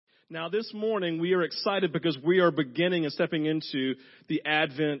Now, this morning, we are excited because we are beginning and stepping into the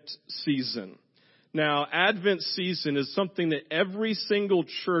Advent season. Now, Advent season is something that every single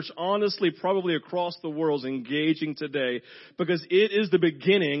church, honestly, probably across the world, is engaging today because it is the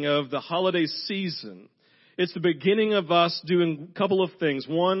beginning of the holiday season. It's the beginning of us doing a couple of things.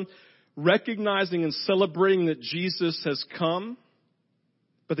 One, recognizing and celebrating that Jesus has come.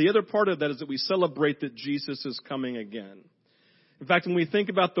 But the other part of that is that we celebrate that Jesus is coming again. In fact, when we think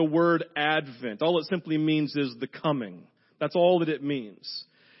about the word Advent, all it simply means is the coming. That's all that it means.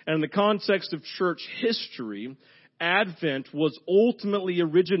 And in the context of church history, Advent was ultimately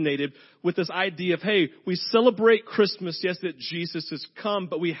originated with this idea of, hey, we celebrate Christmas, yes, that Jesus has come,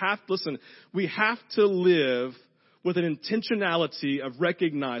 but we have to live with an intentionality of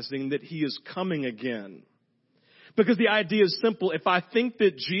recognizing that he is coming again. Because the idea is simple. If I think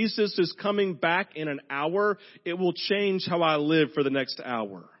that Jesus is coming back in an hour, it will change how I live for the next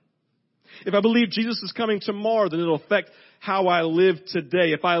hour. If I believe Jesus is coming tomorrow, then it'll affect how I live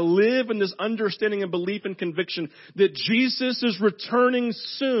today. If I live in this understanding and belief and conviction that Jesus is returning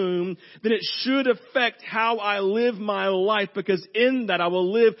soon, then it should affect how I live my life, because in that I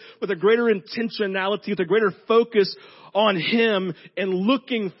will live with a greater intentionality, with a greater focus on him and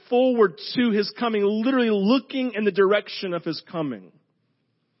looking forward to his coming, literally looking in the direction of his coming.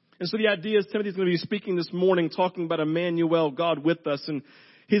 And so the idea is Timothy's going to be speaking this morning, talking about Emmanuel, God with us, and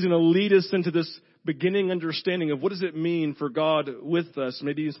he's going to lead us into this beginning understanding of what does it mean for God with us,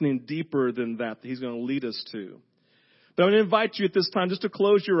 maybe something deeper than that he's going to lead us to. But I'm going to invite you at this time just to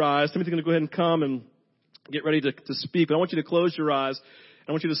close your eyes. Timothy's going to go ahead and come and get ready to speak. But I want you to close your eyes.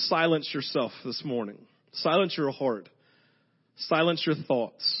 I want you to silence yourself this morning. Silence your heart. Silence your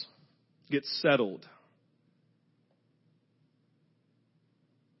thoughts. Get settled.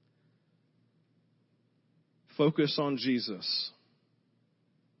 Focus on Jesus.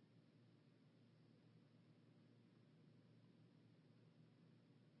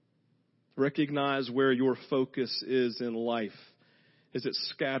 Recognize where your focus is in life. Is it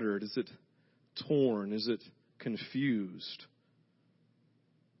scattered? Is it torn? Is it confused?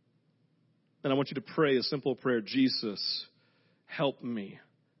 And I want you to pray a simple prayer. Jesus, help me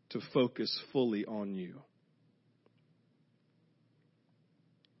to focus fully on you.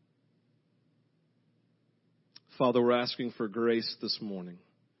 Father, we're asking for grace this morning.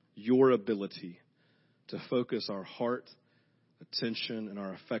 Your ability to focus our heart, attention, and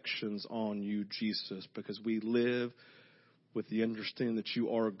our affections on you, Jesus, because we live with the understanding that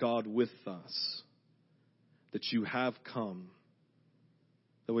you are God with us, that you have come,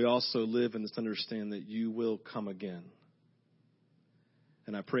 that we also live in this understanding that you will come again.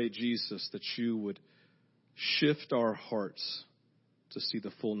 And I pray, Jesus, that you would shift our hearts to see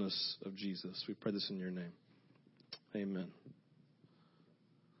the fullness of Jesus. We pray this in your name. Amen.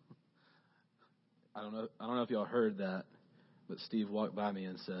 I don't know if y'all heard that, but Steve walked by me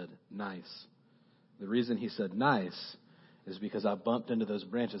and said, nice. The reason he said nice is because I bumped into those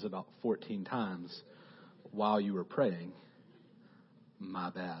branches about 14 times while you were praying.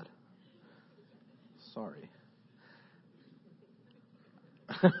 My bad. Sorry.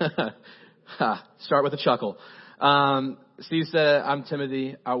 Start with a chuckle. Steve said, I'm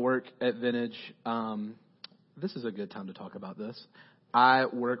Timothy. I work at Vintage. This is a good time to talk about this. I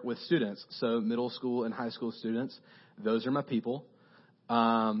work with students, so middle school and high school students. Those are my people.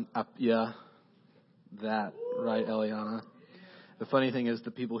 That right, Eliana. The funny thing is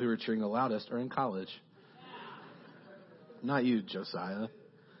the people who are cheering the loudest are in college. Not you, Josiah.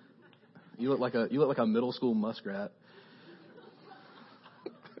 You look like a middle school muskrat.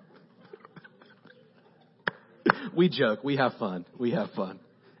 We joke. We have fun. Isn't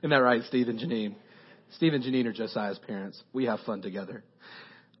that right, Steve and Janine? Steve and Janine are Josiah's parents. We have fun together.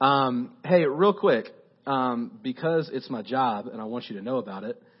 Hey, real quick, because it's my job and I want you to know about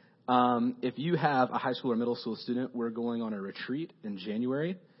it, if you have a high school or middle school student, we're going on a retreat in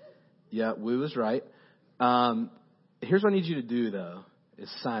January. Yeah, Woo is right. Here's what I need you to do, though,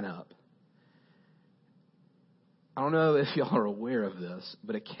 is sign up. I don't know if y'all are aware of this,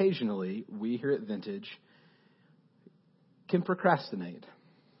 but occasionally we here at Vintage can procrastinate.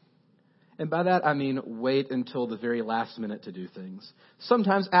 And by that, I mean wait until the very last minute to do things.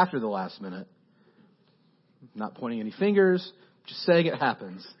 Sometimes after the last minute. Not pointing any fingers, just saying it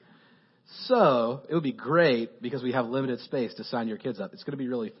happens. So it would be great because we have limited space to sign your kids up. It's going to be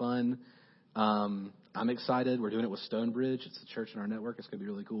really fun. I'm excited. We're doing it with Stonebridge. It's a church in our network. It's going to be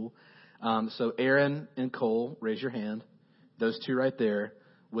really cool. So Aaron and Cole, raise your hand. Those two right there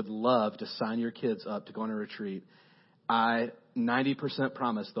would love to sign your kids up to go on a retreat. I 90%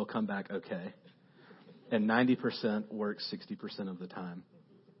 promise they'll come back okay. And 90% works 60% of the time.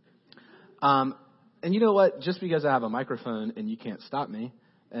 And you know what? Just because I have a microphone and you can't stop me,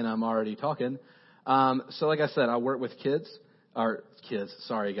 and I'm already talking. So like I said, I work with kids.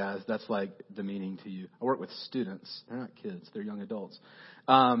 Sorry, guys. That's like demeaning to you. I work with students. They're not kids. They're young adults.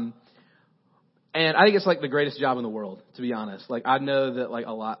 And I think it's like the greatest job in the world, to be honest. Like I know that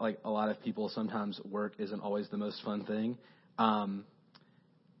a lot of people sometimes work isn't always the most fun thing.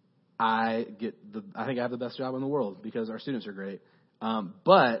 I think I have the best job in the world because our students are great.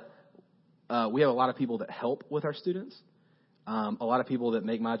 But we have a lot of people that help with our students. A lot of people that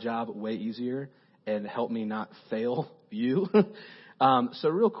make my job way easier and help me not fail you. So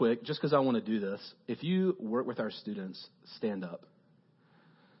real quick, just because I want to do this, if you work with our students, stand up.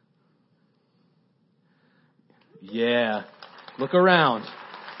 Yeah. Look around.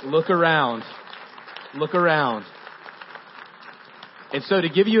 Look around. Look around. And so to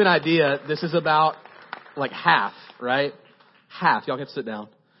give you an idea, this is about like half, right? Half. Y'all can sit down.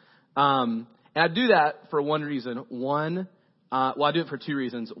 And I do that for one reason. I do it for two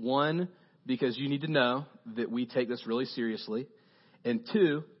reasons. One, because you need to know that we take this really seriously. And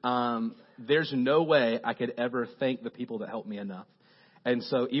two, there's no way I could ever thank the people that helped me enough. And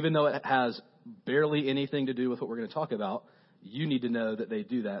so even though it has barely anything to do with what we're going to talk about, you need to know that they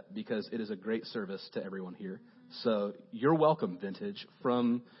do that because it is a great service to everyone here. So you're welcome, Vintage,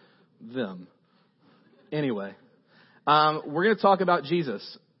 from them. Anyway, we're going to talk about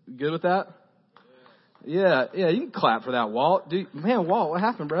Jesus. Good with that? Yeah, you can clap for that, Walt. Walt, what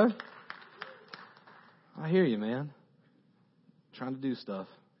happened, bro? I hear you, man. Trying to do stuff.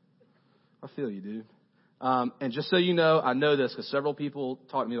 I feel you, dude. And just so you know, I know this because several people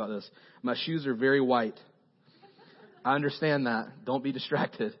talked to me about this. My shoes are very white. I understand that. Don't be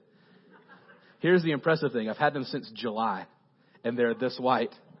distracted. Here's the impressive thing. I've had them since July, and they're this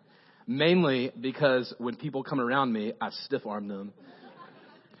white. Mainly because when people come around me, I stiff-arm them.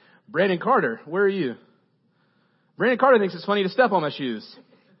 Brandon Carter, where are you? Brandon Carter thinks it's funny to step on my shoes.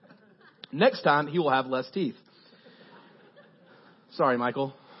 Next time, he will have less teeth. Sorry,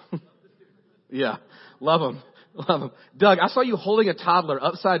 Michael. Yeah, love him. Love him. Doug, I saw you holding a toddler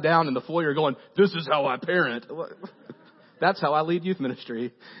upside down in the foyer going, this is how I parent. That's how I lead youth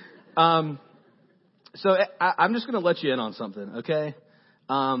ministry. So I'm just going to let you in on something, okay?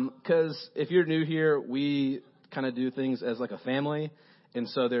 Because if you're new here, we kind of do things as like a family. And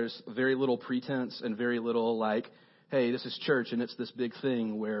so there's very little pretense and very little like, hey, this is church and it's this big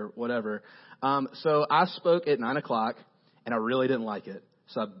thing where whatever. So I spoke at 9:00 and I really didn't like it.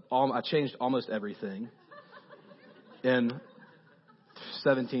 So I changed almost everything in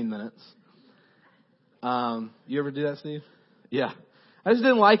 17 minutes. You ever do that, Steve? Yeah. I just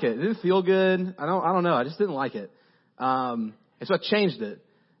didn't like it. It didn't feel good. I don't know. I just didn't like it. And so I changed it,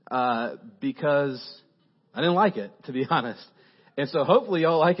 because I didn't like it, to be honest. And so hopefully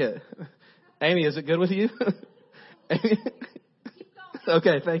y'all like it. Amy, is it good with you?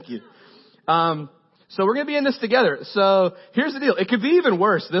 Okay, thank you. So we're going to be in this together. So here's the deal. It could be even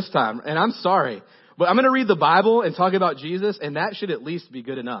worse this time, and I'm sorry. But I'm going to read the Bible and talk about Jesus, and that should at least be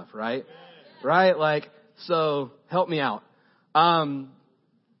good enough, right? Right? So help me out.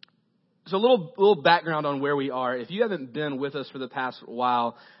 So a little background on where we are. If you haven't been with us for the past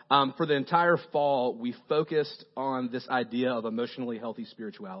while, for the entire fall, we focused on this idea of emotionally healthy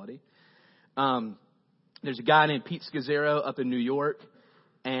spirituality. There's a guy named Pete Scazzero up in New York,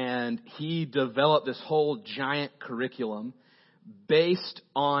 and he developed this whole giant curriculum based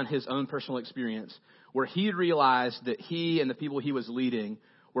on his own personal experience, where he realized that he and the people he was leading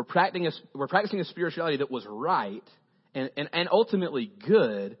were practicing a spirituality that was right and ultimately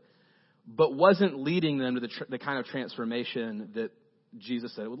good, but wasn't leading them to the kind of transformation that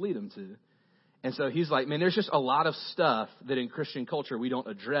Jesus said it would lead them to. And so he's like, man, there's just a lot of stuff that in Christian culture we don't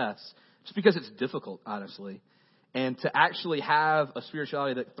address just because it's difficult, honestly. And to actually have a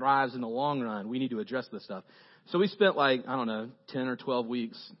spirituality that thrives in the long run, we need to address this stuff. So we spent 10 or 12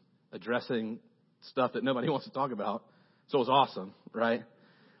 weeks addressing stuff that nobody wants to talk about. So it was awesome, right?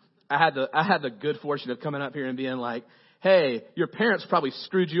 I had the good fortune of coming up here and being like, hey, your parents probably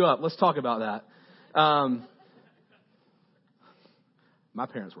screwed you up. Let's talk about that. My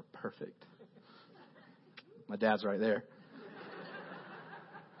parents were perfect. My dad's right there.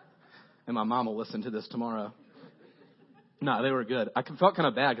 And my mom will listen to this tomorrow. No, they were good. I felt kind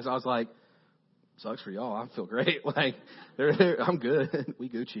of bad because I was like, sucks for y'all. I feel great. I'm good. We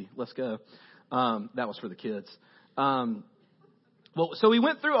Gucci. Let's go. That was for the kids. So we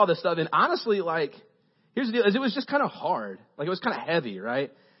went through all this stuff, and honestly, here's the deal, is it was just kind of hard. It was kind of heavy,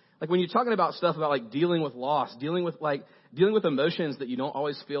 right? When you're talking about stuff about dealing with loss, dealing with emotions that you don't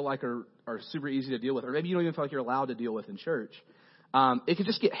always feel like are super easy to deal with, or maybe you don't even feel like you're allowed to deal with in church. it could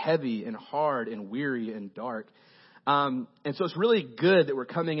just get heavy and hard and weary and dark. And so it's really good that we're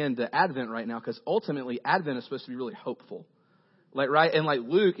coming into Advent right now, because ultimately Advent is supposed to be really hopeful. Like, right? And like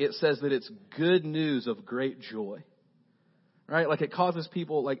Luke, it says that it's good news of great joy. Right? Like it causes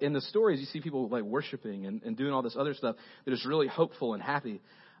people, like in the stories, you see people like worshiping and doing all this other stuff that is really hopeful and happy.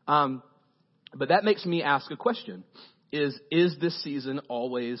 But that makes me ask a question. Is this season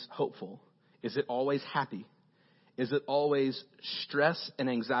always hopeful? Is it always happy? Is it always stress and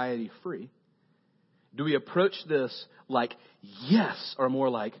anxiety free? Do we approach this like, yes, or more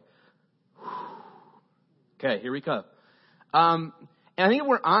like, okay, here we go. And I think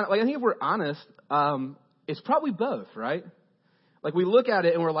if we're honest, it's probably both, right? Like we look at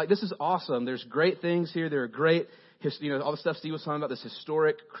it and we're like, this is awesome. There's great things here. There are great, all the stuff Steve was talking about, this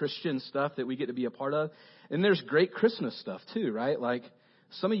historic Christian stuff that we get to be a part of. And there's great Christmas stuff too, right? Like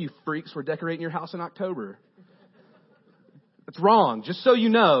some of you freaks were decorating your house in October. It's wrong. Just so you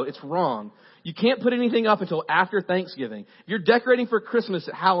know, it's wrong. You can't put anything up until after Thanksgiving. If you're decorating for Christmas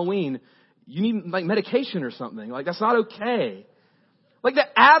at Halloween, you need like medication or something. Like that's not okay. Like the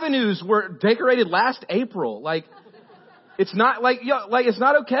avenues were decorated last April. Like it's not like, it's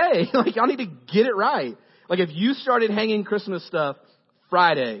not okay. Like y'all need to get it right. Like if you started hanging Christmas stuff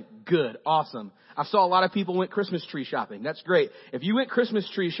Friday, good, awesome. I saw a lot of people went Christmas tree shopping. That's great. If you went Christmas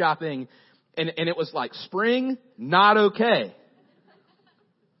tree shopping and it was like spring, not okay.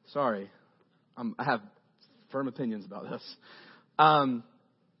 Sorry. I have firm opinions about this. And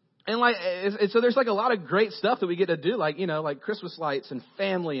so there's like a lot of great stuff that we get to do, like, like Christmas lights and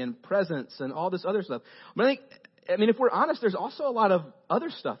family and presents and all this other stuff. But I mean, if we're honest, there's also a lot of other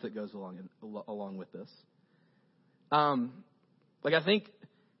stuff that goes along with this. Like I think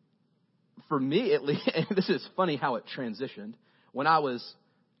for me, at least, this is funny how it transitioned. When I was,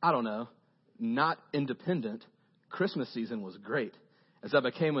 not independent, Christmas season was great. As I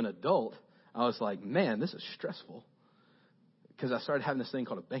became an adult, I was like, man, this is stressful. Because I started having this thing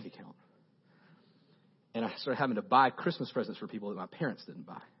called a bank account. And I started having to buy Christmas presents for people that my parents didn't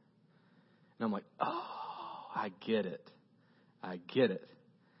buy. And I'm like, oh, I get it.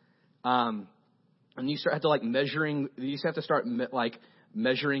 And you start to you have to start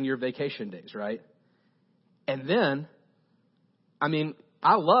measuring your vacation days, right? And then,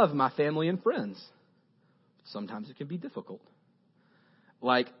 I love my family and friends. Sometimes it can be difficult.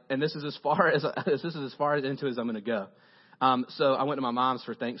 And this is as far into as I'm going to go. So I went to my mom's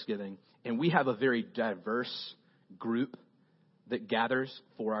for Thanksgiving, and we have a very diverse group that gathers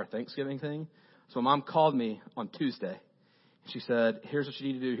for our Thanksgiving thing. So my mom called me on Tuesday. She said, here's what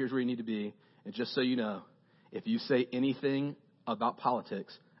you need to do. Here's where you need to be. And just so you know, if you say anything about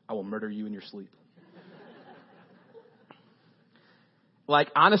politics, I will murder you in your sleep.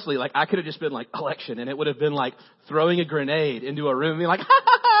 Honestly, I could have just been election, and it would have been throwing a grenade into a room and being like, ha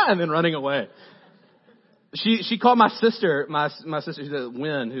ha ha, and then running away. She called my sister, my sister,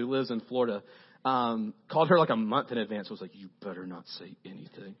 Wynn, who lives in Florida, called her a month in advance. Was like, you better not say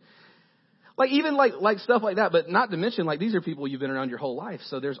anything. Even stuff like that, but not to mention, these are people you've been around your whole life.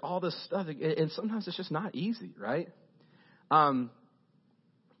 So there's all this stuff, and sometimes it's just not easy, right? But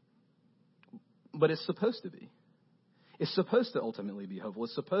it's supposed to be. It's supposed to ultimately be hopeful.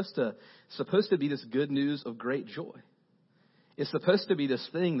 It's supposed to be this good news of great joy. It's supposed to be this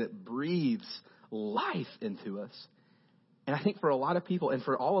thing that breathes life into us. And I think for a lot of people, and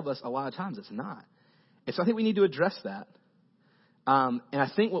for all of us, a lot of times it's not. And so I think we need to address that. And I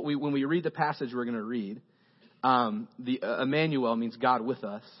think when we read the passage we're going to read, Emmanuel means God with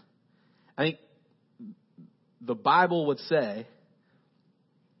us. I think the Bible would say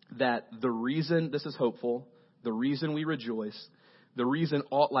that the reason this is hopeful, the reason we rejoice, the reason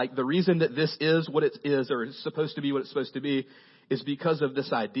that this is what it is, or is supposed to be what it's supposed to be, is because of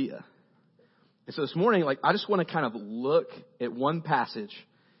this idea. And so this morning, I just want to kind of look at one passage,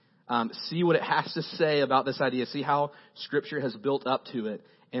 see what it has to say about this idea, see how Scripture has built up to it,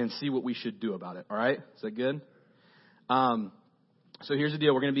 and see what we should do about it. All right? Is that good? So here's the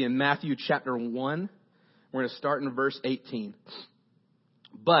deal. We're going to be in Matthew chapter 1. We're going to start in verse 18.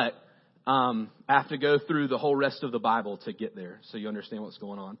 But I have to go through the whole rest of the Bible to get there, so you understand what's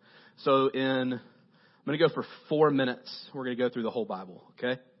going on. So I'm going to go for 4 minutes. We're going to go through the whole Bible,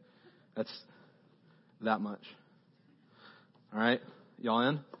 okay? That's that much. All right? Y'all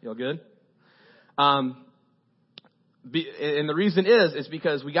in? Y'all good? And the reason is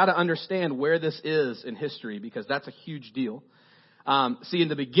because we got to understand where this is in history, because that's a huge deal. See, in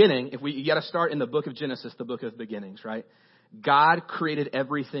the beginning, you got to start in the book of Genesis, the book of beginnings, right? God created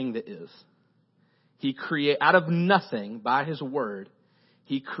everything that is. Out of nothing, by His word,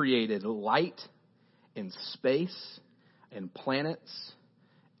 He created light and space, and planets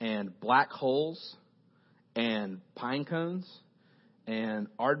and black holes and pine cones and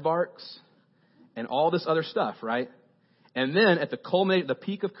aardvarks and all this other stuff, right? And then at the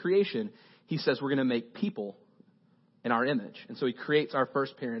peak of creation, he says we're going to make people in our image. And so he creates our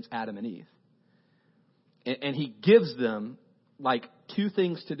first parents, Adam and Eve. And he gives them like two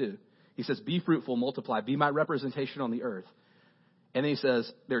things to do. He says, be fruitful, multiply, be my representation on the earth. And then he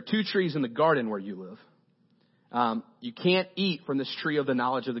says, there are two trees in the garden where you live. You can't eat from this tree of the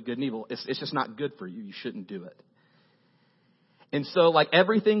knowledge of the good and evil. It's just not good for you. You shouldn't do it. And so like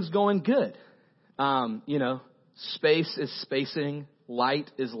everything's going good. Space is spacing.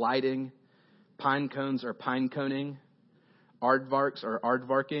 Light is lighting. Pine cones are pine coning. Aardvarks are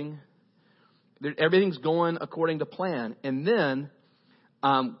aardvarking. Everything's going according to plan. And then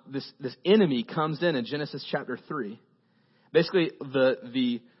this enemy comes in Genesis chapter 3. Basically,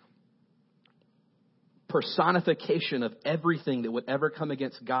 the personification of everything that would ever come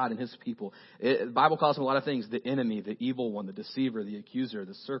against God and his people. The Bible calls him a lot of things: the enemy, the evil one, the deceiver, the accuser,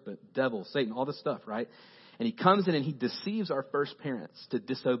 the serpent, devil, Satan, all this stuff, right? And he comes in and he deceives our first parents to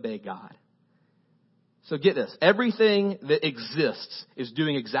disobey God. So get this. Everything that exists is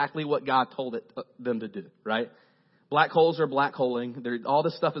doing exactly what God told them to do, right? Black holes are black holing. All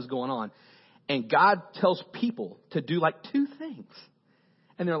this stuff is going on. And God tells people to do like two things.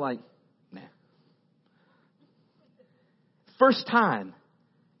 And they're like, nah. First time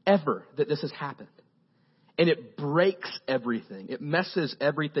ever that this has happened. And it breaks everything. It messes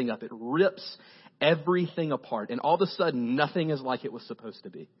everything up. It rips everything apart. And all of a sudden, nothing is like it was supposed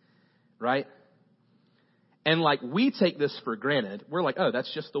to be. Right? And like we take this for granted. We're like, oh,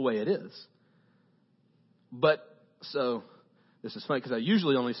 that's just the way it is. But so this is funny because I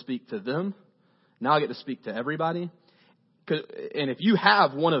usually only speak to them. Now I get to speak to everybody. And if you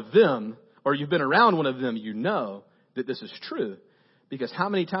have one of them or you've been around one of them, you know that this is true. Because how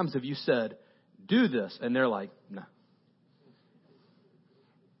many times have you said, do this? And they're like, no.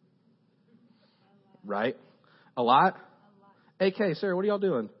 Right? A lot? AK, Sarah, what are y'all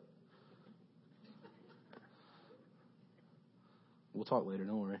doing? We'll talk later,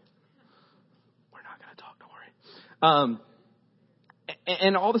 don't worry. We're not going to talk, don't worry.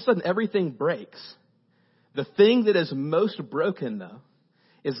 And all of a sudden, everything breaks. The thing that is most broken, though,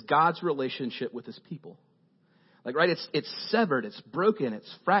 is God's relationship with his people. Like, right, it's severed, it's broken,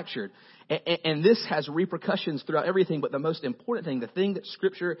 it's fractured. And this has repercussions throughout everything. But the most important thing, the thing that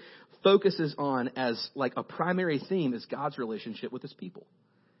Scripture focuses on as like a primary theme, is God's relationship with his people.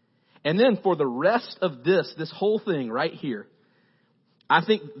 And then for the rest of this whole thing right here, I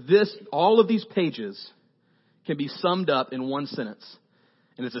think all of these pages can be summed up in one sentence.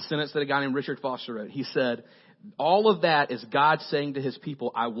 And it's a sentence that a guy named Richard Foster wrote. He said, all of that is God saying to his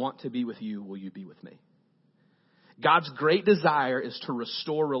people, I want to be with you. Will you be with me? God's great desire is to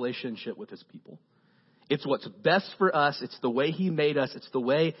restore relationship with his people. It's what's best for us. It's the way he made us. It's the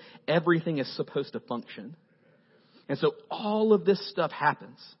way everything is supposed to function. And so all of this stuff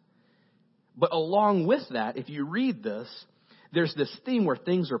happens. But along with that, if you read this, there's this theme where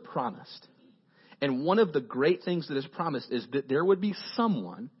things are promised. And one of the great things that is promised is that there would be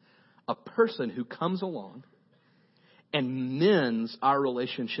someone, a person who comes along and mends our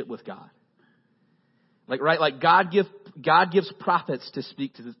relationship with God. Like God gives prophets to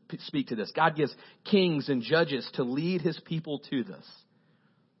speak to this. God gives kings and judges to lead his people to this.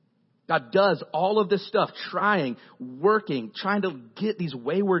 God does all of this stuff, trying to get these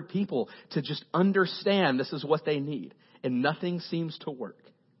wayward people to just understand this is what they need. And nothing seems to work.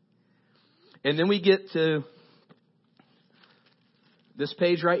 And then we get to this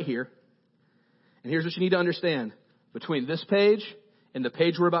page right here. And here's what you need to understand. Between this page and the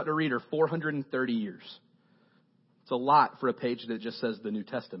page we're about to read are 430 years. It's a lot for a page that just says the New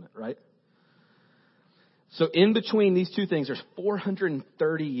Testament, right? So in between these two things, there's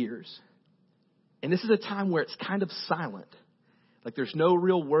 430 years. And this is a time where it's kind of silent. Like there's no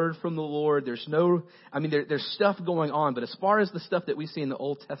real word from the Lord. There's stuff going on. But as far as the stuff that we see in the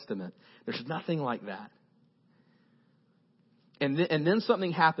Old Testament, there's nothing like that. And then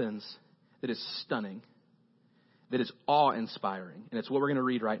something happens that is stunning, that is awe-inspiring. And it's what we're going to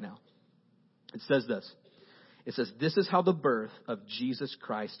read right now. It says this. It says, this is how the birth of Jesus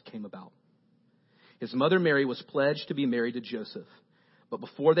Christ came about. His mother Mary was pledged to be married to Joseph. But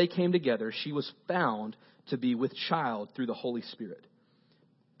before they came together, she was found to be with child through the Holy Spirit.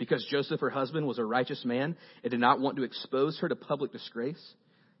 Because Joseph, her husband, was a righteous man and did not want to expose her to public disgrace,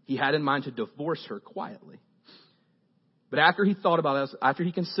 he had in mind to divorce her quietly. But after he thought about this, after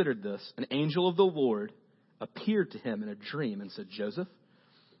he considered this, an angel of the Lord appeared to him in a dream and said, Joseph,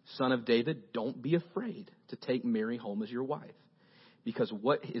 son of David, don't be afraid to take Mary home as your wife, because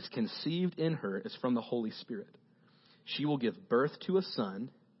what is conceived in her is from the Holy Spirit. She will give birth to a son,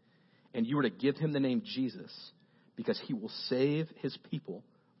 and you are to give him the name Jesus, because he will save his people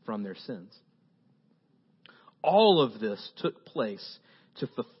from their sins. All of this took place to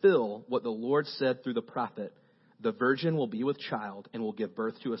fulfill what the Lord said through the prophet. The virgin will be with child and will give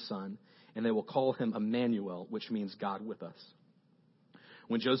birth to a son, and they will call him Emmanuel, which means God with us.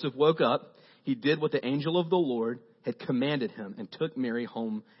 When Joseph woke up, he did what the angel of the Lord had commanded him and took Mary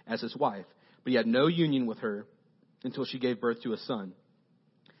home as his wife. But he had no union with her until she gave birth to a son,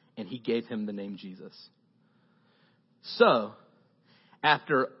 and he gave him the name Jesus. So,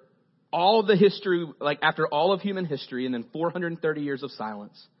 after all the history, after all of human history, and then 430 years of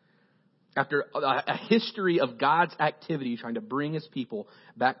silence, after a history of God's activity trying to bring his people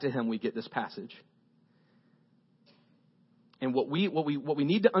back to him, we get this passage. And what we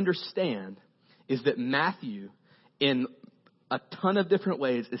need to understand is that Matthew, in a ton of different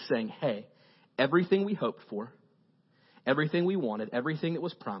ways, is saying, hey, everything we hoped for, everything we wanted, everything that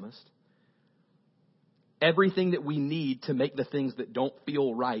was promised, everything that we need to make the things that don't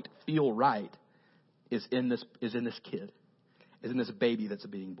feel right is in this kid, is in this baby that's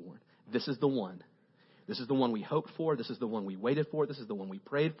being born. This is the one. This is the one we hoped for. This is the one we waited for. This is the one we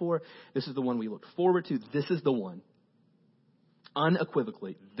prayed for. This is the one we looked forward to. This is the one.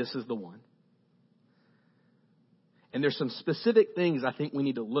 Unequivocally, this is the one. And there's some specific things I think we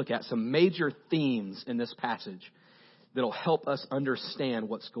need to look at, some major themes in this passage that'll help us understand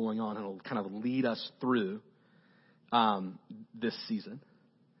what's going on and will kind of lead us through this season.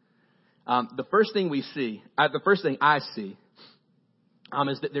 The first thing I see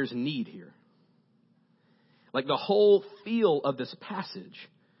is that there's need here. Like the whole feel of this passage,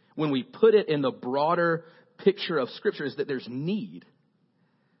 when we put it in the broader picture of Scripture, is that there's need.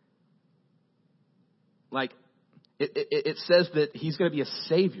 Like it says that he's going to be a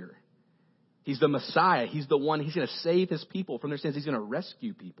savior. He's the Messiah. He's the one. He's going to save his people from their sins. He's going to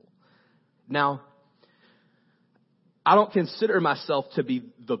rescue people. Now, I don't consider myself to be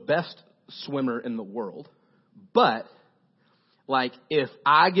the best swimmer in the world, but like if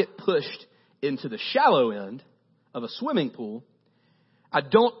I get pushed into the shallow end of a swimming pool, I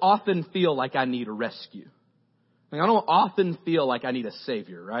don't often feel like I need a rescue. I don't often feel like I need a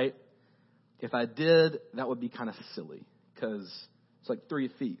savior, right? If I did, that would be kind of silly because it's like 3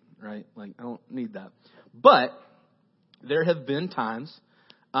 feet, right? Like I don't need that. But there have been times,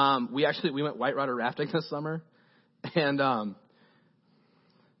 we went whitewater rafting this summer, and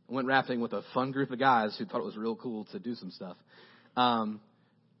went rafting with a fun group of guys who thought it was real cool to do some stuff. And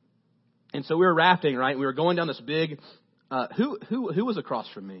so we were rafting, right? We were going down this big. Who was across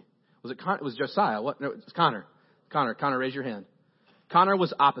from me? Was it it was Josiah? What? No, it's Connor. Connor, raise your hand. Connor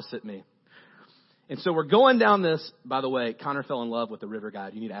was opposite me. And so we're going down this. By the way, Connor fell in love with the river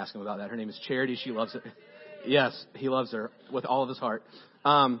guide. You need to ask him about that. Her name is Charity. She loves it. Yes, he loves her with all of his heart.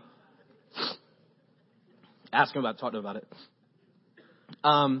 Ask him about it. Talk to him about it.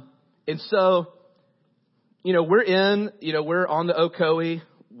 And so, we're on the Ocoee,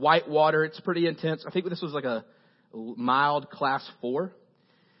 white water. It's pretty intense. I think this was like a mild class 4.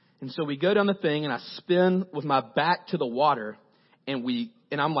 And so we go down the thing and I spin with my back to the water and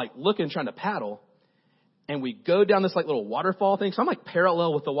I'm like looking, trying to paddle. And we go down this like little waterfall thing. So I'm like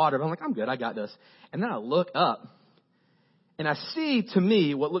parallel with the water. But I'm like, I'm good. I got this. And then I look up and I see, to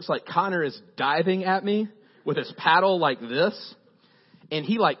me, what looks like Connor is diving at me with his paddle like this. And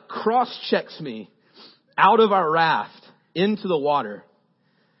he like cross-checks me out of our raft into the water.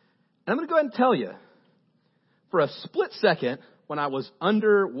 And I'm going to go ahead and tell you, for a split second, when I was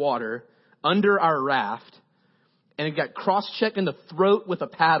underwater, under our raft, and it got cross-checked in the throat with a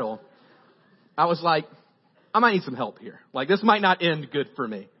paddle, I was like, I might need some help here. Like, this might not end good for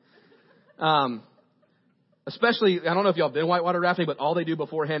me. Especially, I don't know if y'all have been whitewater rafting, but all they do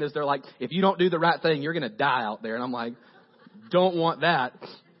beforehand is they're like, if you don't do the right thing, you're going to die out there. And I'm like, don't want that.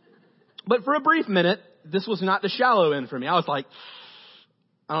 But for a brief minute, this was not the shallow end for me. I was like,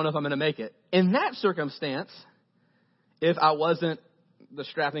 I don't know if I'm going to make it. In that circumstance, if I wasn't the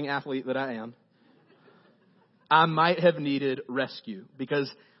strapping athlete that I am, I might have needed rescue because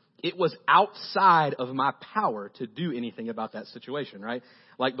it was outside of my power to do anything about that situation, right?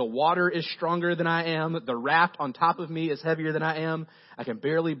 Like the water is stronger than I am. The raft on top of me is heavier than I am. I can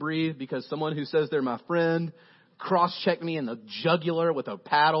barely breathe because someone who says they're my friend cross-checked me in the jugular with a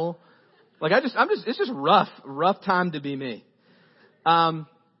paddle. Like it's just rough time to be me.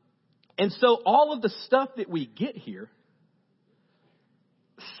 And so all of the stuff that we get here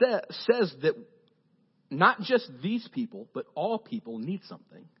says that not just these people, but all people need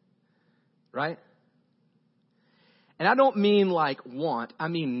something, right? And I don't mean like want, I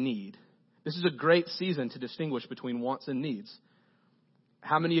mean need. This is a great season to distinguish between wants and needs.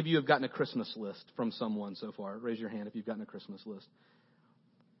 How many of you have gotten a Christmas list from someone so far? Raise your hand if you've gotten a Christmas list.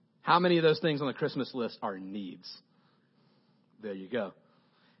 How many of those things on the Christmas list are needs? There you go.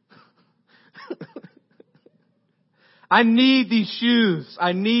 I need these shoes.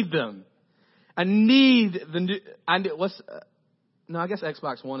 I need them. I need the new. I guess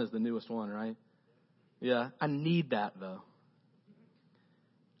Xbox One is the newest one, right? Yeah. I need that though.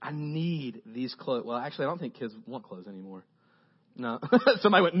 I need these clothes. Well, actually, I don't think kids want clothes anymore. No.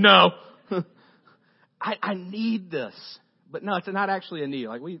 Somebody went, no. I need this. But no, it's not actually a need.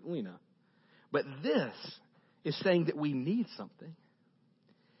 Like we know. But this is saying that we need something.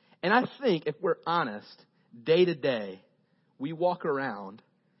 And I think if we're honest, day to day, we walk around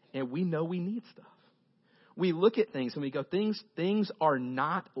and we know we need stuff. We look at things and we go, things are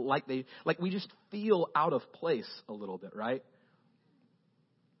not like we just feel out of place a little bit, right?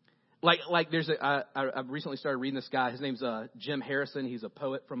 Like there's I've recently started reading this guy. His name's Jim Harrison. He's a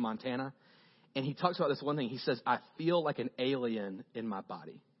poet from Montana. And he talks about this one thing. He says, I feel like an alien in my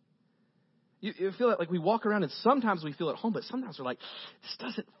body. You feel like we walk around and sometimes we feel at home, but sometimes we're like, this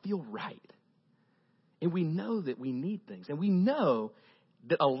doesn't feel right. And we know that we need things. And we know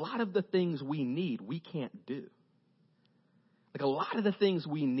that a lot of the things we need, we can't do. Like a lot of the things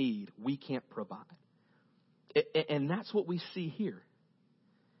we need, we can't provide. And that's what we see here.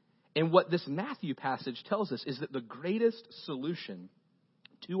 And what this Matthew passage tells us is that the greatest solution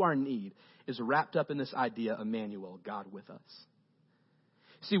to our need is wrapped up in this idea, Emmanuel, God with us.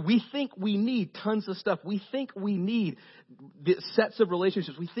 See, we think we need tons of stuff. We think we need the sets of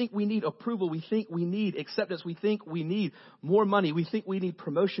relationships. We think we need approval. We think we need acceptance. We think we need more money. We think we need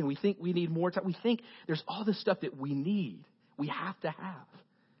promotion. We think we need more time. We think there's all this stuff that we need. We have to have.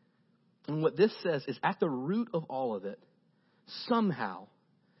 And what this says is at the root of all of it, somehow,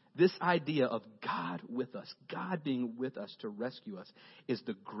 this idea of God with us, God being with us to rescue us, is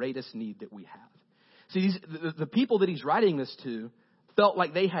the greatest need that we have. See, the people that he's writing this to felt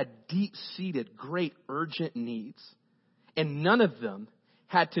like they had deep-seated, great, urgent needs. And none of them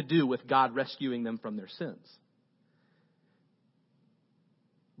had to do with God rescuing them from their sins.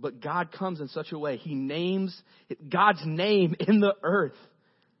 But God comes in such a way, he names God's name in the earth.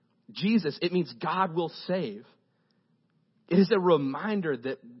 Jesus, it means God will save. It is a reminder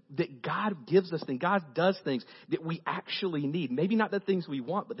that God gives us things, God does things that we actually need. Maybe not the things we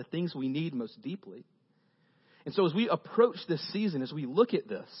want, but the things we need most deeply. And so as we approach this season, as we look at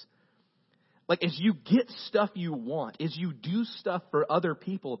this, like as you get stuff you want, as you do stuff for other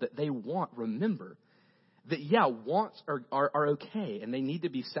people that they want, remember that, wants are okay and they need to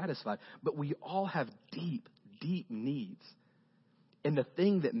be satisfied. But we all have deep, deep needs. And the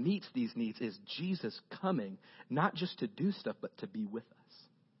thing that meets these needs is Jesus coming, not just to do stuff, but to be with us.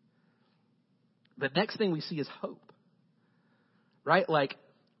 The next thing we see is hope, right? Like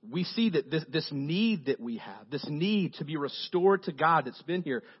we see that this need that we have, this need to be restored to God that's been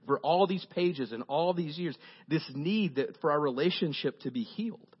here for all these pages and all these years, this need that for our relationship to be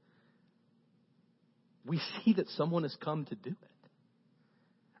healed. We see that someone has come to do it,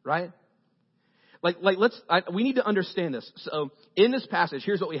 right? We need to understand this. So in this passage,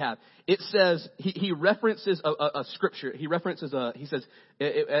 here's what we have. It says, he references a scripture. He says,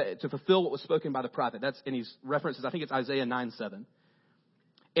 to fulfill what was spoken by the prophet. And he references, I think it's Isaiah 9:7.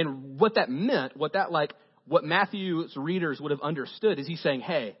 And what that meant, what Matthew's readers would have understood is he's saying,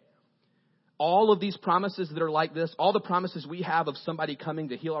 hey, all of these promises that are like this, all the promises we have of somebody coming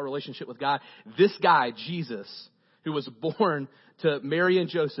to heal our relationship with God, this guy, Jesus, who was born to Mary and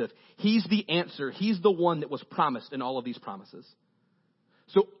Joseph, he's the answer. He's the one that was promised in all of these promises.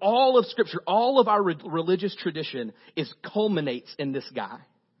 So all of Scripture, all of our religious tradition culminates in this guy.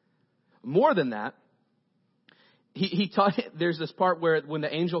 More than that, he taught, there's this part where when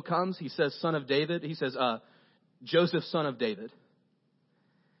the angel comes, he says, son of David. He says, Joseph, son of David.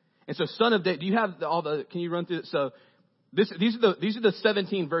 And so son of David, do you have can you run through it? So these are the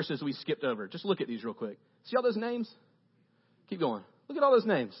 17 verses we skipped over. Just look at these real quick. See all those names? Keep going. Look at all those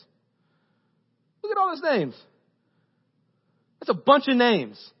names. Look at all those names. That's a bunch of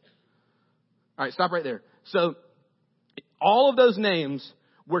names. All right, stop right there. So all of those names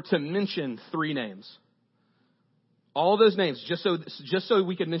were to mention three names. All of those names, just so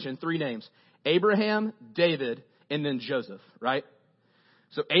we could mention three names. Abraham, David, and then Joseph, right?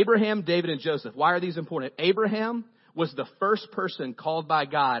 So Abraham, David, and Joseph. Why are these important? Abraham was the first person called by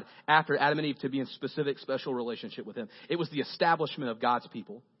God after Adam and Eve to be in specific, special relationship with him. It was the establishment of God's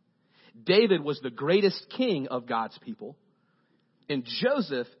people. David was the greatest king of God's people. And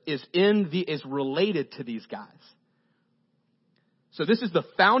Joseph is related to these guys. So this is the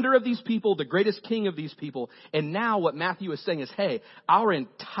founder of these people, the greatest king of these people. And now what Matthew is saying is, hey, our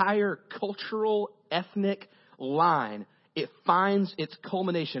entire cultural, ethnic line, it finds its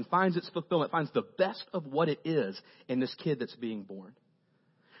culmination, finds its fulfillment, finds the best of what it is in this kid that's being born.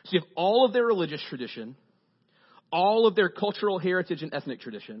 So you have all of their religious tradition, all of their cultural heritage and ethnic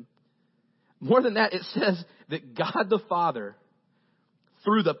tradition. More than that, it says that God the Father,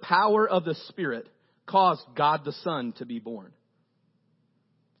 through the power of the Spirit, caused God the Son to be born.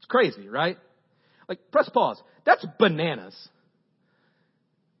 It's crazy, right? Like, press pause. That's bananas.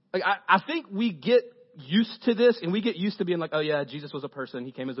 Like, I think we get used to this, and we get used to being like, oh yeah, Jesus was a person.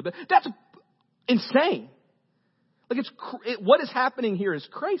 He came as a baby. That's insane. Like, what is happening here is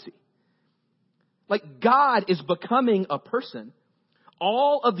crazy. Like, God is becoming a person.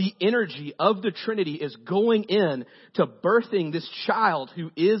 All of the energy of the Trinity is going in to birthing this child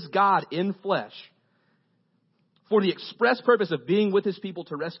who is God in flesh for the express purpose of being with his people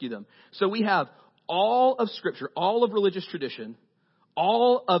to rescue them. So we have all of Scripture, all of religious tradition,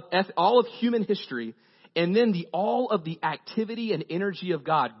 all of human history, and then all of the activity and energy of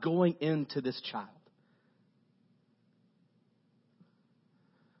God going into this child.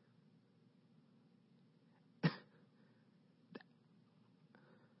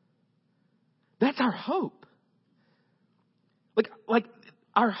 That's our hope. Like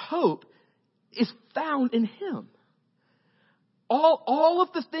our hope is found in Him. All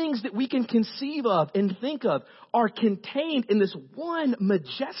of the things that we can conceive of and think of are contained in this one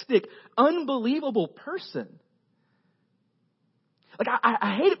majestic, unbelievable person. Like,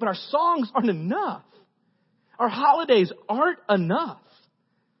 I hate it, but our songs aren't enough. Our holidays aren't enough.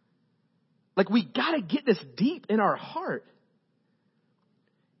 Like, we gotta get this deep in our heart.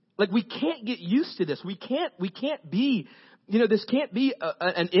 Like, we can't get used to this. We can't be, this can't be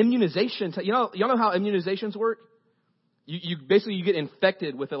an immunization. Y'all know how immunizations work? You basically get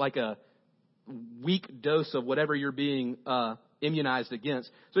infected with like a weak dose of whatever you're being immunized against.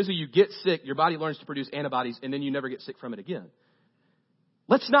 So basically you get sick, your body learns to produce antibodies, and then you never get sick from it again.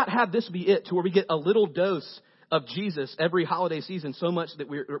 Let's not have this be it to where we get a little dose of Jesus every holiday season so much that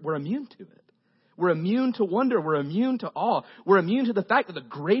we're immune to it. We're immune to wonder. We're immune to awe. We're immune to the fact that the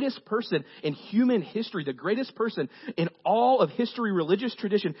greatest person in human history, the greatest person in all of history, religious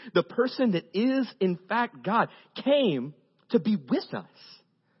tradition, the person that is in fact God, came to be with us.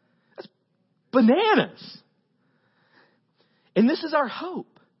 That's bananas. And this is our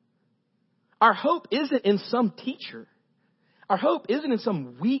hope. Our hope isn't in some teacher. Our hope isn't in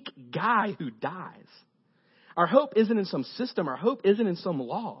some weak guy who dies. Our hope isn't in some system. Our hope isn't in some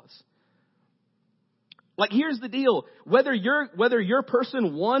laws. Like, here's the deal. Whether your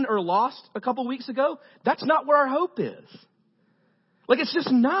person won or lost a couple weeks ago, that's not where our hope is. Like, it's just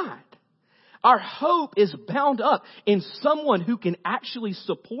not. Our hope is bound up in someone who can actually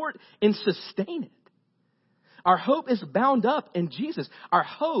support and sustain it. Our hope is bound up in Jesus. Our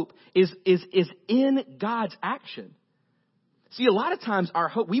hope is in God's action. See, a lot of times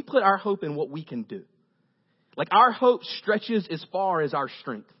we put our hope in what we can do. Like, our hope stretches as far as our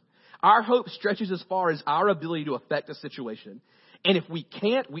strength. Our hope stretches as far as our ability to affect a situation. And if we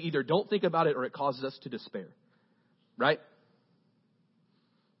can't, we either don't think about it or it causes us to despair. Right?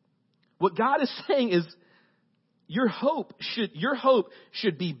 What God is saying is your hope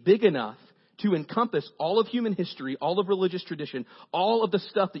should be big enough to encompass all of human history, all of religious tradition, all of the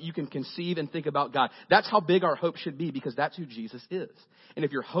stuff that you can conceive and think about God. That's how big our hope should be, because that's who Jesus is. And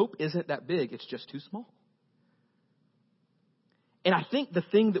if your hope isn't that big, it's just too small. And I think the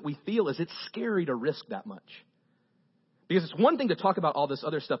thing that we feel is it's scary to risk that much. Because it's one thing to talk about all this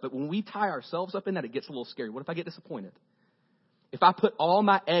other stuff, but when we tie ourselves up in that, it gets a little scary. What if I get disappointed? If I put all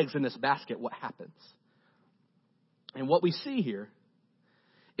my eggs in this basket, what happens? And what we see here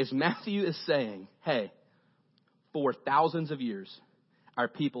is Matthew is saying, hey, for thousands of years, our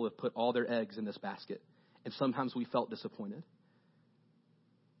people have put all their eggs in this basket. And sometimes we felt disappointed.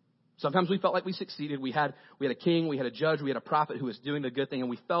 Sometimes we felt like we succeeded. We had a king, we had a judge, we had a prophet who was doing the good thing,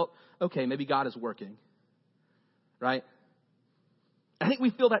 and we felt, okay, maybe God is working. Right? I think we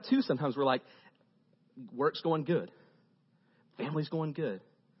feel that too sometimes. We're like, work's going good. Family's going good.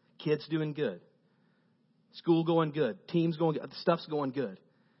 Kids doing good. School going good. Team's going good. Stuff's going good.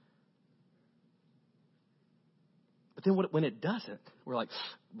 But then when it doesn't, we're like,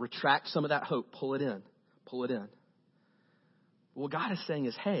 retract some of that hope. Pull it in. Pull it in. What God is saying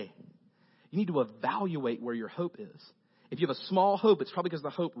is, hey, you need to evaluate where your hope is. If you have a small hope, it's probably because the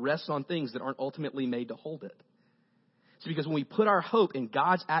hope rests on things that aren't ultimately made to hold it. It's because when we put our hope in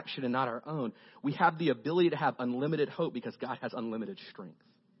God's action and not our own, we have the ability to have unlimited hope because God has unlimited strength.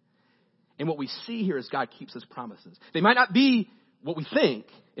 And what we see here is God keeps his promises. They might not be what we think.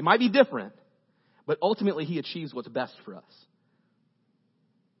 It might be different. But ultimately, he achieves what's best for us.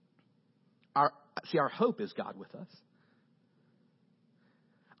 Our hope is God with us.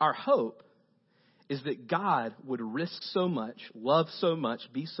 Our hope is that God would risk so much, love so much,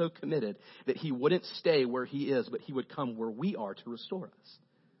 be so committed that he wouldn't stay where he is, but he would come where we are to restore us.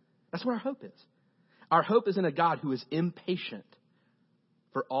 That's what our hope is. Our hope is in a God who is impatient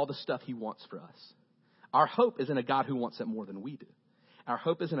for all the stuff he wants for us. Our hope is in a God who wants it more than we do. Our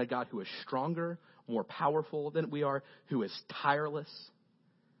hope is in a God who is stronger, more powerful than we are, who is tireless,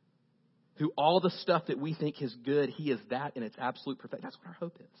 who all the stuff that we think is good, he is that in its absolute perfection. That's what our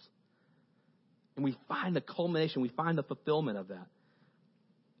hope is. And we find the culmination, we find the fulfillment of that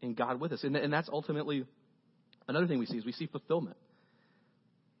in God with us. And that's ultimately another thing we see is we see fulfillment.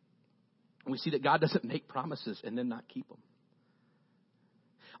 We see that God doesn't make promises and then not keep them.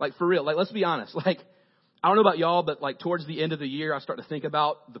 Like, for real, like, let's be honest. Like, I don't know about y'all, but like towards the end of the year, I start to think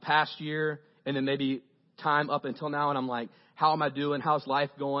about the past year and then maybe time up until now. And I'm like, how am I doing? How's life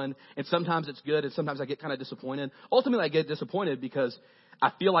going? And sometimes it's good. And sometimes I get kind of disappointed. Ultimately, I get disappointed because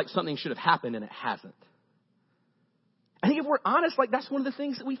I feel like something should have happened and it hasn't. I think if we're honest, like that's one of the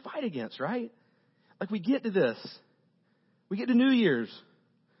things that we fight against, right? Like we get to this. We get to New Year's.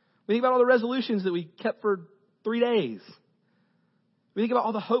 We think about all the resolutions that we kept for 3 days. We think about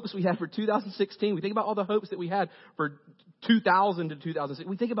all the hopes we had for 2016. We think about all the hopes that we had for 2000 to 2006.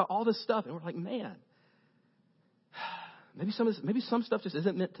 We think about all this stuff and we're like, man, maybe some stuff just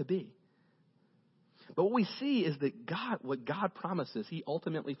isn't meant to be. But what we see is that God, what God promises, he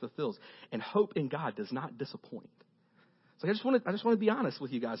ultimately fulfills. And hope in God does not disappoint. So I just want to be honest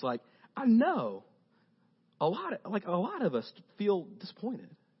with you guys. Like, I know a lot of us feel disappointed.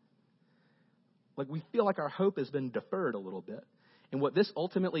 Like we feel like our hope has been deferred a little bit. And what this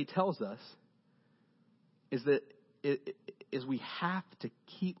ultimately tells us is that we have to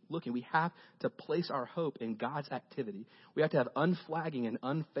keep looking. We have to place our hope in God's activity. We have to have unflagging and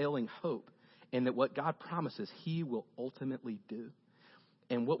unfailing hope. And that what God promises, he will ultimately do.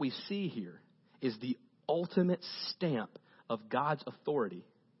 And what we see here is the ultimate stamp of God's authority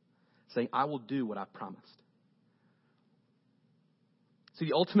saying, I will do what I've promised. So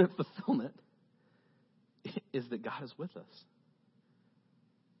the ultimate fulfillment is that God is with us.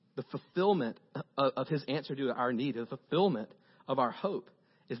 The fulfillment of his answer to our need, the fulfillment of our hope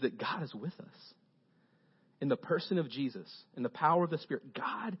is that God is with us. In the person of Jesus, in the power of the Spirit,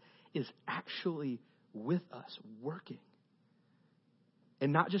 God is actually with us working.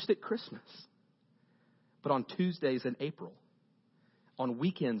 And not just at Christmas, but on Tuesdays in April, on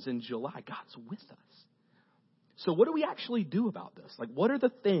weekends in July, God's with us. So what do we actually do about this? Like, what are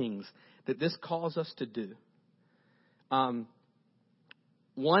the things that this calls us to do?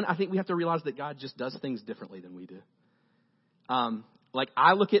 One, I think we have to realize that God just does things differently than we do. Like,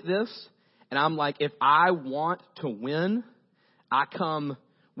 I look at this, and I'm like, if I want to win, I come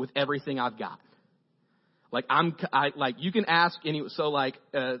with everything I've got. Like, you can ask any, so like,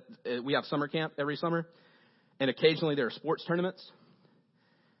 we have summer camp every summer, and occasionally there are sports tournaments.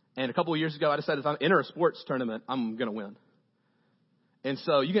 And a couple of years ago, I decided if I'm enter a sports tournament, I'm going to win. And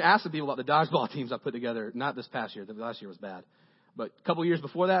so you can ask the people about the dodgeball teams I put together, not this past year, the last year was bad. But a couple of years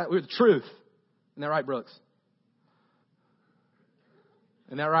before that, we were the truth. Isn't that right, Brooks?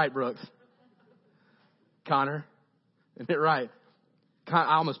 Isn't that right, Brooks? Connor? Isn't it right?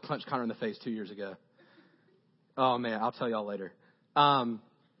 I almost punched Connor in the face 2 years ago. Oh, man, I'll tell y'all later. But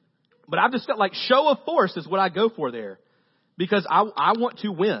I've just felt like show of force is what I go for there. Because I want to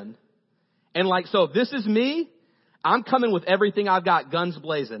win. And like, so if this is me, I'm coming with everything I've got, guns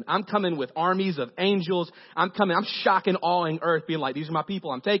blazing. I'm coming with armies of angels. I'm shocking, awing earth, being like, these are my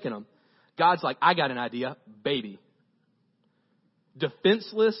people, I'm taking them. God's like, I got an idea, baby.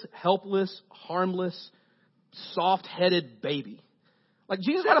 Defenseless, helpless, harmless, soft-headed baby. Like,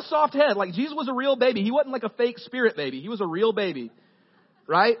 Jesus had a soft head. Like, Jesus was a real baby. He wasn't like a fake spirit baby. He was a real baby.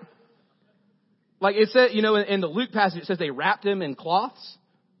 Right? Like it said, in the Luke passage, it says they wrapped him in cloths.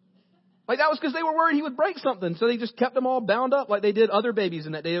 Like that was because they were worried he would break something. So they just kept him all bound up like they did other babies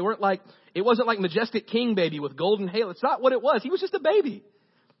in that day. It wasn't like Majestic King baby with golden halo. It's not what it was. He was just a baby.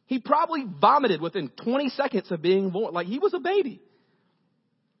 He probably vomited within 20 seconds of being born. Like he was a baby.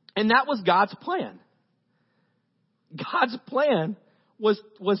 And that was God's plan. God's plan was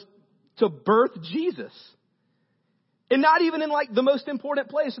to birth Jesus. And not even in like the most important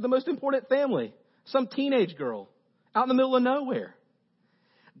place or the most important family. Some teenage girl out in the middle of nowhere.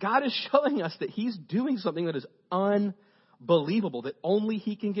 God is showing us that he's doing something that is unlike believable that only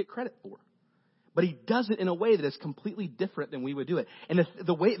he can get credit for. But he does it in a way that is completely different than we would do it. And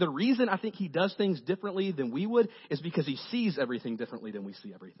the reason I think he does things differently than we would is because he sees everything differently than we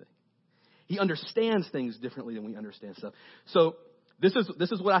see everything. He understands things differently than we understand stuff. So this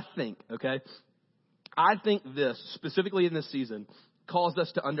is what I think, okay? I think this, specifically in this season, calls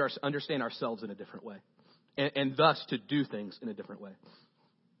us to understand ourselves in a different way. And thus to do things in a different way.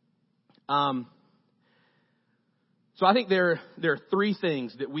 So I think there are three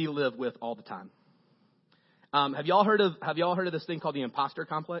things that we live with all the time. Have y'all heard of this thing called the imposter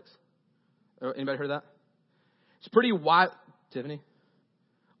complex? Anybody heard of that? It's pretty wide. Tiffany?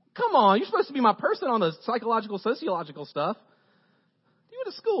 Come on, you're supposed to be my person on the psychological, sociological stuff. You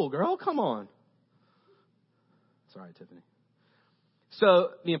went to school, girl. Come on. Sorry, Tiffany. So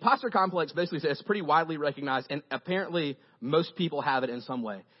the imposter complex basically says it's pretty widely recognized, and apparently most people have it in some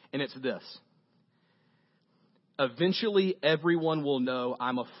way. And it's this. Eventually, everyone will know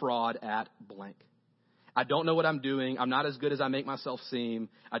I'm a fraud at blank. I don't know what I'm doing. I'm not as good as I make myself seem.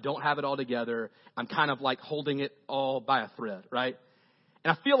 I don't have it all together. I'm kind of like holding it all by a thread, right?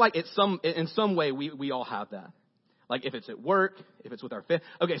 And I feel like in some way we all have that. Like if it's at work, if it's with our family.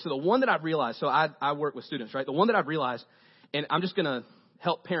 Okay, so the one that I've realized, so I work with students, right? The one that I've realized, and I'm just going to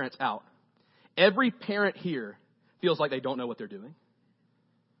help parents out. Every parent here feels like they don't know what they're doing.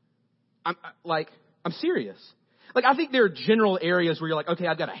 I'm serious. Like, I think there are general areas where you're like, okay,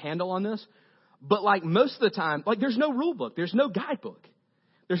 I've got a handle on this. But like most of the time, like there's no rule book. There's no guidebook.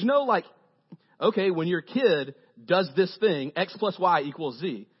 There's no like, okay, when your kid does this thing, X plus Y equals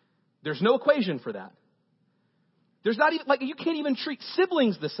Z. There's no equation for that. There's not even, like, you can't even treat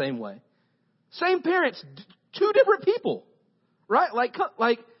siblings the same way. Same parents, two different people, right? Like,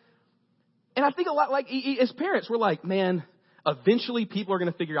 and I think a lot, like, as parents, we're like, man, eventually people are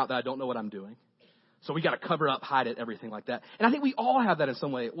going to figure out that I don't know what I'm doing. So we got to cover up, hide it, everything like that. And I think we all have that in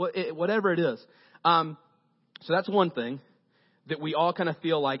some way, whatever it is. So that's one thing that we all kind of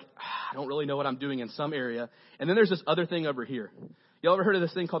feel like, I don't really know what I'm doing in some area. And then there's this other thing over here. Y'all ever heard of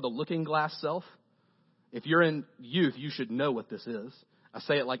this thing called the looking glass self? If you're in youth, you should know what this is. I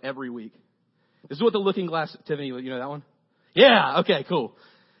say it like every week. This is what the looking glass, Tiffany, you know that one? Yeah, okay, cool.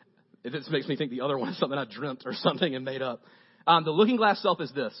 This makes me think the other one is something I dreamt or something and made up. The looking glass self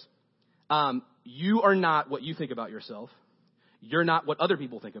is this. You are not what you think about yourself. You're not what other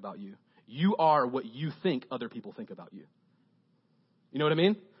people think about you. You are what you think other people think about you. You know what I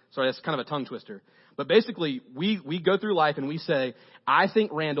mean? Sorry, that's kind of a tongue twister. But basically, we go through life and we say, I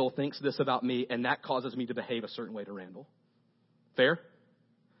think Randall thinks this about me, and that causes me to behave a certain way to Randall. Fair?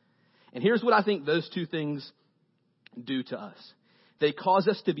 And here's what I think those two things do to us. They cause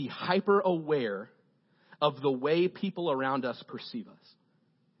us to be hyper aware of the way people around us perceive us.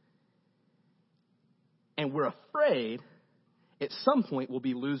 And we're afraid at some point we'll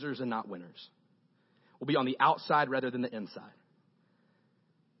be losers and not winners. We'll be on the outside rather than the inside.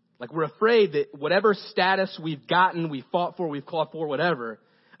 Like we're afraid that whatever status we've gotten, we've fought for, we've clawed for, whatever,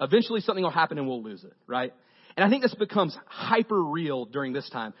 eventually something will happen and we'll lose it, right? And I think this becomes hyper real during this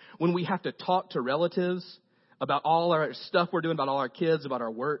time when we have to talk to relatives about all our stuff we're doing, about all our kids, about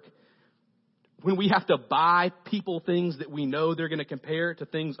our work. When we have to buy people things that we know they're going to compare to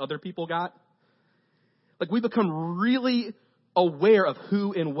things other people got. Like, we become really aware of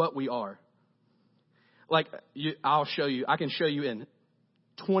who and what we are. Like, I can show you in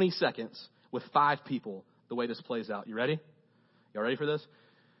 20 seconds with 5 people the way this plays out. You ready? Y'all ready for this?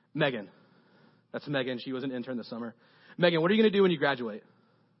 Megan. That's Megan. She was an intern this summer. Megan, what are you going to do when you graduate?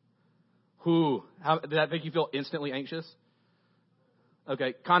 Did that make you feel instantly anxious?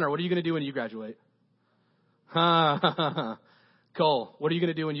 Okay. Connor, what are you going to do when you graduate? Cole, what are you going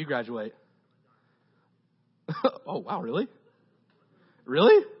to do when you graduate? Oh, wow, really?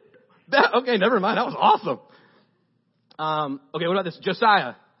 Really? Okay, never mind. That was awesome. Okay, what about this?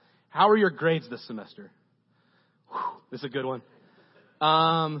 Josiah, how are your grades this semester? Whew, this is a good one.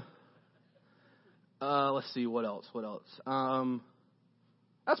 Let's see, what else?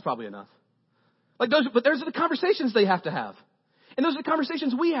 That's probably enough. But those are the conversations they have to have. And those are the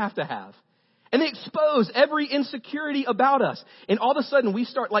conversations we have to have. And they expose every insecurity about us. And all of a sudden we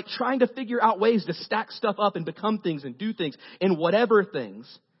start like trying to figure out ways to stack stuff up and become things and do things and whatever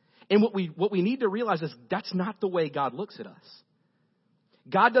things. And what we need to realize is that's not the way God looks at us.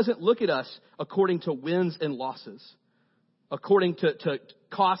 God doesn't look at us according to wins and losses, according to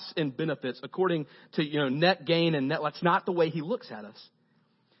costs and benefits, according to, net gain and net. That's not the way he looks at us.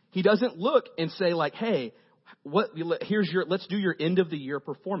 He doesn't look and say like, hey, let's do your end of the year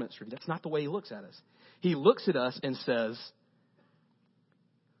performance review. That's not the way he looks at us. He looks at us and says,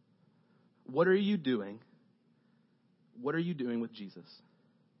 what are you doing what are you doing with Jesus?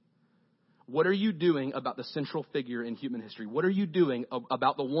 What are you doing about the central figure in human history? What are you doing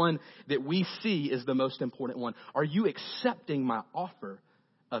about the one that we see is the most important one? Are you accepting my offer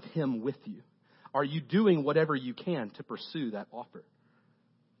of him with you? Are you doing whatever you can to pursue that offer?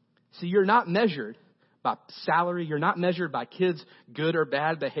 See, you're not measured by salary. You're not measured by kids' good or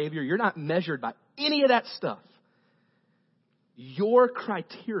bad behavior. You're not measured by any of that stuff. Your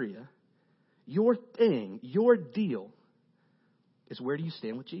criteria, your thing, your deal is where do you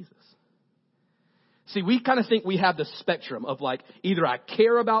stand with Jesus? See, we kind of think we have the spectrum of like, either I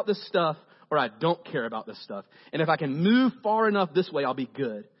care about this stuff or I don't care about this stuff. And if I can move far enough this way, I'll be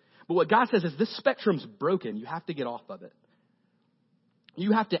good. But what God says is this spectrum's broken. You have to get off of it.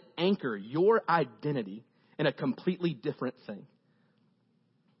 You have to anchor your identity in a completely different thing.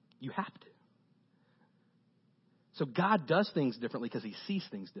 You have to. So God does things differently because he sees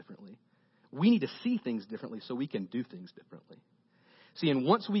things differently. We need to see things differently so we can do things differently. See, and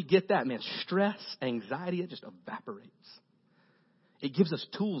once we get that, man, stress, anxiety, it just evaporates. It gives us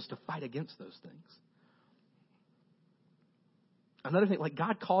tools to fight against those things. Another thing, like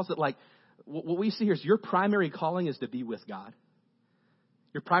God calls it, like what we see here is your primary calling is to be with God.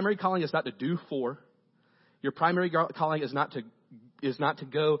 Your primary calling is not to do for. Your primary calling is not to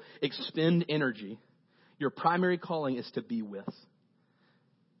go expend energy. Your primary calling is to be with.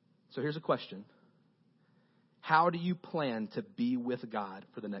 So here's a question. How do you plan to be with God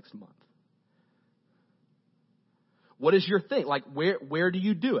for the next month? What is your thing? Like, where do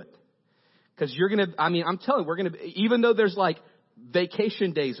you do it? Because I'm telling you, even though there's like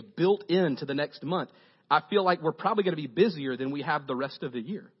vacation days built into the next month, I feel like we're probably going to be busier than we have the rest of the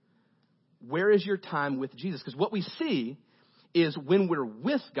year. Where is your time with Jesus? Because what we see is when we're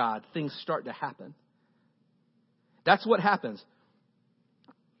with God, things start to happen. That's what happens.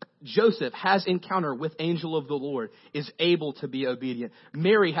 Joseph has encounter with angel of the Lord, is able to be obedient.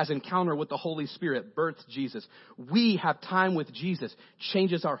 Mary has encounter with the Holy Spirit, births Jesus. We have time with Jesus,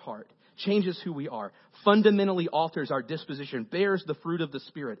 changes our heart, changes who we are, fundamentally alters our disposition, bears the fruit of the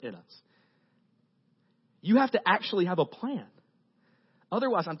Spirit in us. You have to actually have a plan.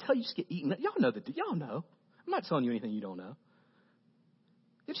 Otherwise, I'm telling you, just get eaten up. Y'all know. I'm not telling you anything you don't know.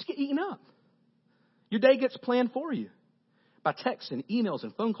 You just get eaten up. Your day gets planned for you by texts and emails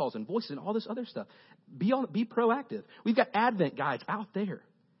and phone calls and voices and all this other stuff. Be proactive. We've got Advent guides out there.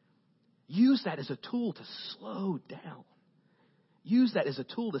 Use that as a tool to slow down. Use that as a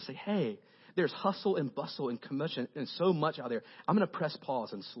tool to say, hey, there's hustle and bustle and commotion and so much out there. I'm going to press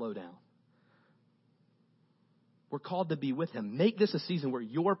pause and slow down. We're called to be with him. Make this a season where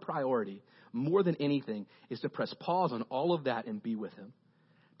your priority, more than anything, is to press pause on all of that and be with him.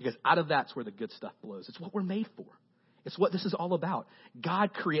 Because out of that's where the good stuff blows. It's what we're made for. It's what this is all about.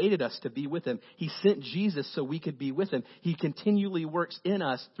 God created us to be with him. He sent Jesus so we could be with him. He continually works in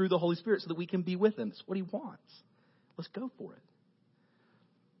us through the Holy Spirit so that we can be with him. It's what he wants. Let's go for it.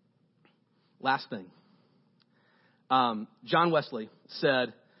 Last thing. John Wesley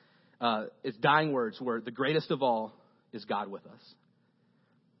said, his dying words were, the greatest of all is God with us.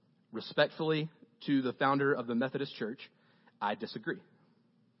 Respectfully to the founder of the Methodist Church, I disagree.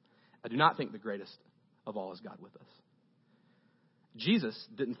 I do not think the greatest of all is God with us. Jesus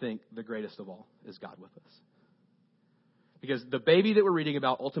didn't think the greatest of all is God with us. Because the baby that we're reading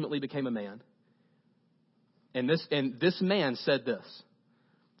about ultimately became a man. And this man said this.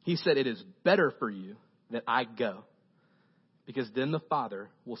 He said, it is better for you that I go, because then the Father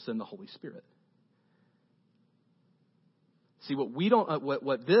will send the Holy Spirit. See,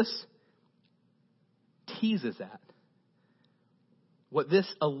 what this teases at, what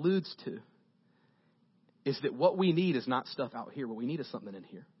this alludes to, is that what we need is not stuff out here. What we need is something in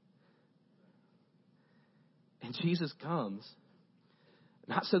here. And Jesus comes,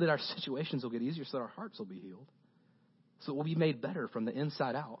 not so that our situations will get easier, so that our hearts will be healed. So that we'll be made better from the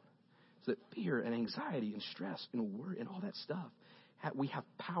inside out. So that fear and anxiety and stress and worry and all that stuff, we have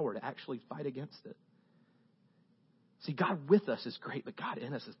power to actually fight against it. See, God with us is great, but God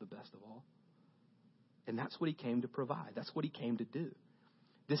in us is the best of all. And that's what he came to provide. That's what he came to do.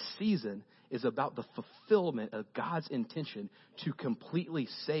 This season is about the fulfillment of God's intention to completely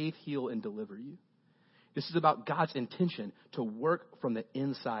save, heal, and deliver you. This is about God's intention to work from the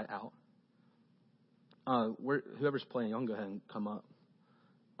inside out. Whoever's playing, y'all can go ahead and come up.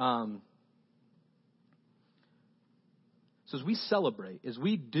 So as we celebrate, as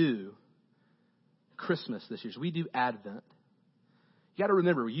we do Christmas this year, as we do Advent, you got to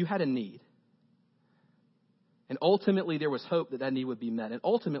remember, you had a need. And ultimately, there was hope that need would be met. And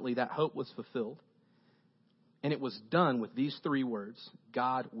ultimately, that hope was fulfilled. And it was done with these three words,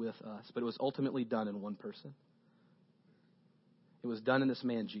 God with us. But it was ultimately done in one person. It was done in this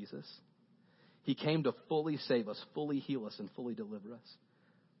man, Jesus. He came to fully save us, fully heal us, and fully deliver us.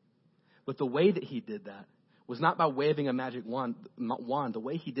 But the way that he did that was not by waving a magic wand. The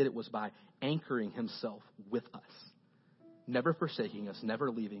way he did it was by anchoring himself with us, never forsaking us, never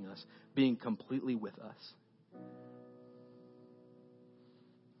leaving us, being completely with us.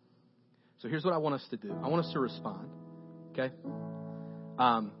 So here's what I want us to do. I want us to respond, okay?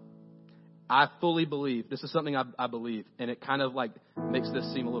 I fully believe, this is something I believe, and it kind of like makes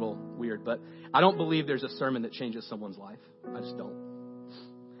this seem a little weird, but I don't believe there's a sermon that changes someone's life. I just don't.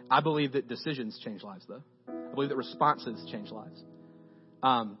 I believe that decisions change lives, though. I believe that responses change lives.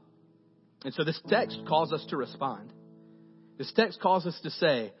 And so this text calls us to respond. This text calls us to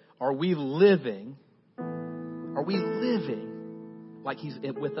say, are we living like he's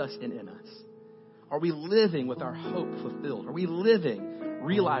with us and in us? Are we living with our hope fulfilled? Are we living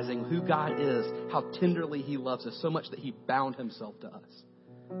realizing who God is, how tenderly he loves us so much that he bound himself to us?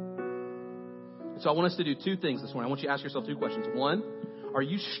 So I want us to do two things this morning. I want you to ask yourself two questions. One, are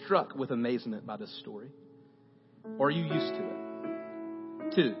you struck with amazement by this story? Or are you used to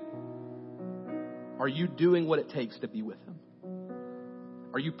it? Two, are you doing what it takes to be with him?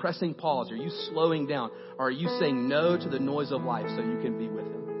 Are you pressing pause? Are you slowing down? Or are you saying no to the noise of life so you can be with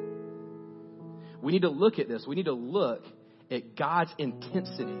him? We need to look at this. We need to look at God's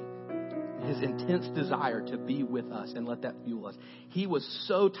intensity, his intense desire to be with us and let that fuel us. He was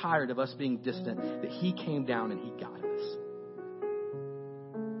so tired of us being distant that he came down and he got us.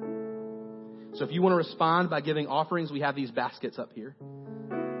 So if you want to respond by giving offerings, we have these baskets up here.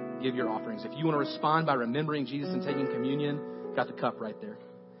 Give your offerings. If you want to respond by remembering Jesus and taking communion, got the cup right there.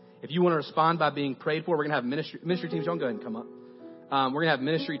 If you want to respond by being prayed for, we're going to have ministry teams. Y'all go ahead and come up. We're going to have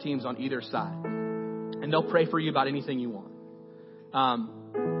ministry teams on either side. And they'll pray for you about anything you want.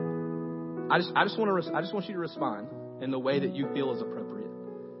 I just want you to respond in the way that you feel is appropriate.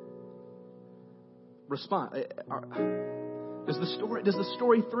 Respond. Does the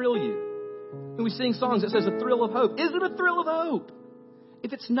story thrill you? When we sing songs, it says a thrill of hope. Is it a thrill of hope?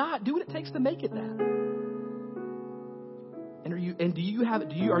 If it's not, do what it takes to make it that. And are you going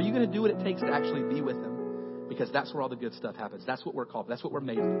to do what it takes to actually be with him? Because that's where all the good stuff happens. That's what we're called. That's what we're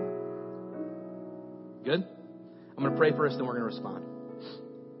made for. Good? I'm going to pray for us, then we're going to respond.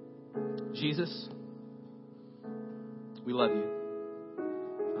 Jesus, we love you.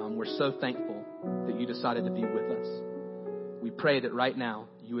 We're so thankful that you decided to be with us. We pray that right now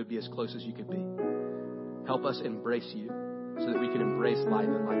you would be as close as you could be. Help us embrace you so that we can embrace life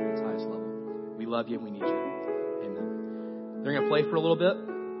and life at its highest level. We love you and we need you. Amen. They're going to play for a little bit.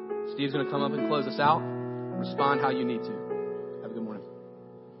 Steve's going to come up and close us out. Respond how you need to.